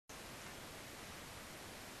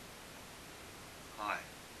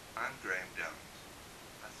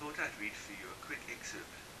I thought I'd read for you a quick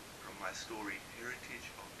excerpt from my story, Heritage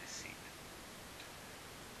of Deceit.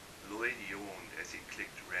 Lloyd yawned as he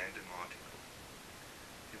clicked random article.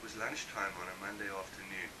 It was lunchtime on a Monday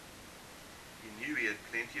afternoon. He knew he had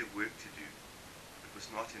plenty of work to do, but was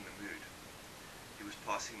not in the mood. He was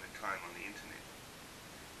passing the time on the internet.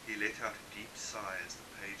 He let out a deep sigh as the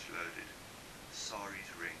page loaded.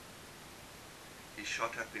 Sari's ring. He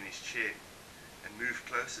shot up in his chair and moved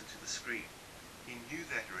closer to the screen. He knew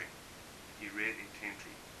that ring. He read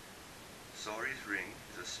intently. Sari's ring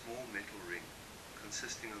is a small metal ring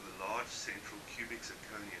consisting of a large central cubic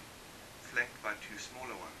zirconium flanked by two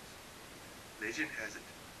smaller ones. Legend has it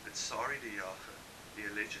that Sari the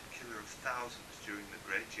alleged killer of thousands during the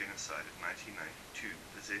Great Genocide of 1992,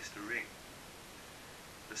 possessed a ring.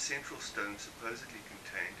 The central stone supposedly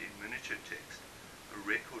contained in miniature text a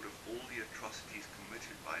record of all the atrocities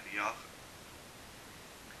committed by the Yacha.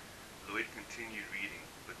 Lloyd continued reading,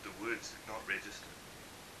 but the words did not register.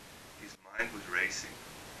 His mind was racing.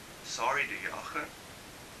 Sari the Yacha?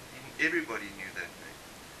 Everybody knew that name.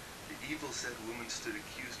 The evils that woman stood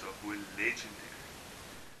accused of were legendary.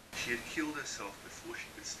 She had killed herself before she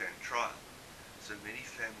could stand trial, so many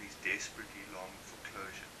families desperately longed for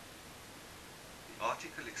closure. The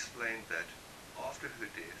article explained that, after her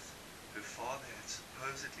death, her father had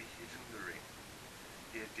supposedly hidden the ring.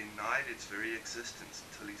 He had denied its very existence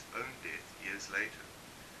until his own death years later,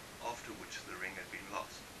 after which the ring had been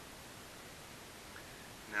lost.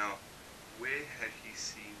 Now, where had he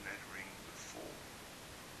seen that ring before?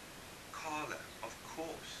 Carla, of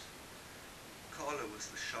course. Carla was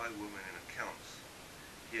the shy woman in accounts.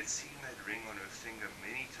 He had seen that ring on her finger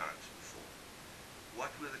many times before.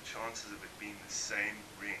 What were the chances of it being the same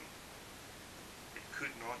ring? It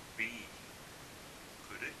could not be,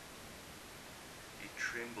 could it? He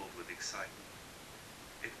trembled with excitement.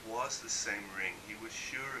 It was the same ring. He was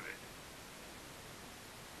sure of it.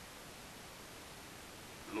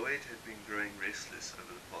 Lloyd had been growing restless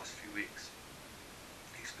over the past few weeks.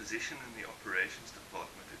 His position in the operations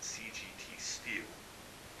department at CGT Steel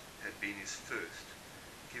had been his first,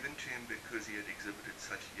 given to him because he had exhibited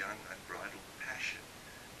such young, unbridled passion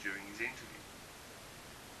during his interview.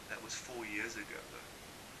 That was 4 years ago, though,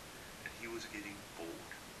 and he was getting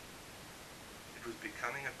bored. It was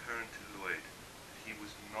becoming apparent to Lloyd that he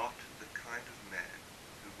was not the kind of man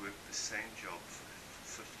who worked the same job for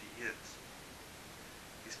 50 years.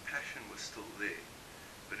 His passion was still there,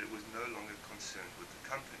 but it was no longer concerned with the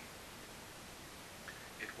company.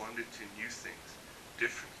 It wandered to new things,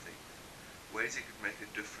 different things, ways it could make a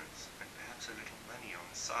difference, and perhaps a little money on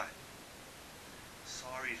the side.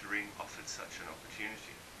 Sari's ring offered such an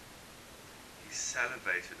opportunity. He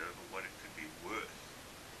salivated over what it could be worth.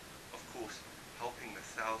 Of course, helping the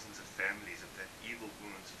thousands of families of that evil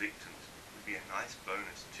woman's victims would be a nice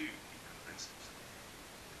bonus too, he convinced himself.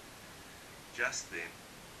 Just then,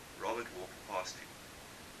 Robert walked past him,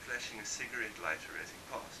 flashing a cigarette lighter as he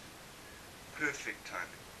passed. Perfect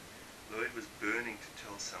timing. Lloyd was burning to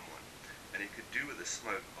tell someone, and he could do with the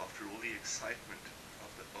smoke after all the excitement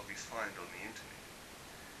of his find on the internet.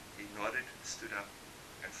 He nodded, stood up,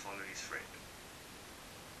 and followed his friend.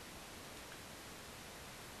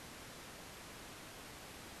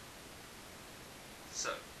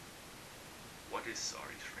 So, what is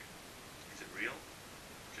Sari's ring? Is it real?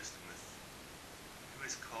 Just a myth? Who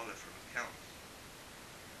is Carla from accounts?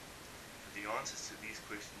 For the answers to these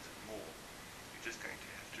questions and more, you're just going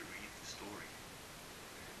to have to read the story.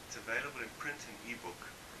 It's available in print and ebook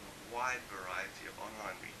from a wide variety of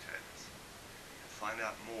online retailers. To find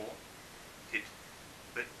out more, hit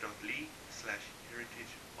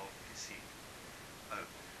bit.ly/heritage of deceit. Oh,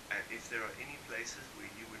 and if there are any places where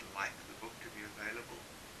you would like the book to be available,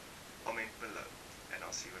 comment below and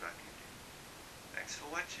I'll see what I can do. Thanks for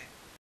watching.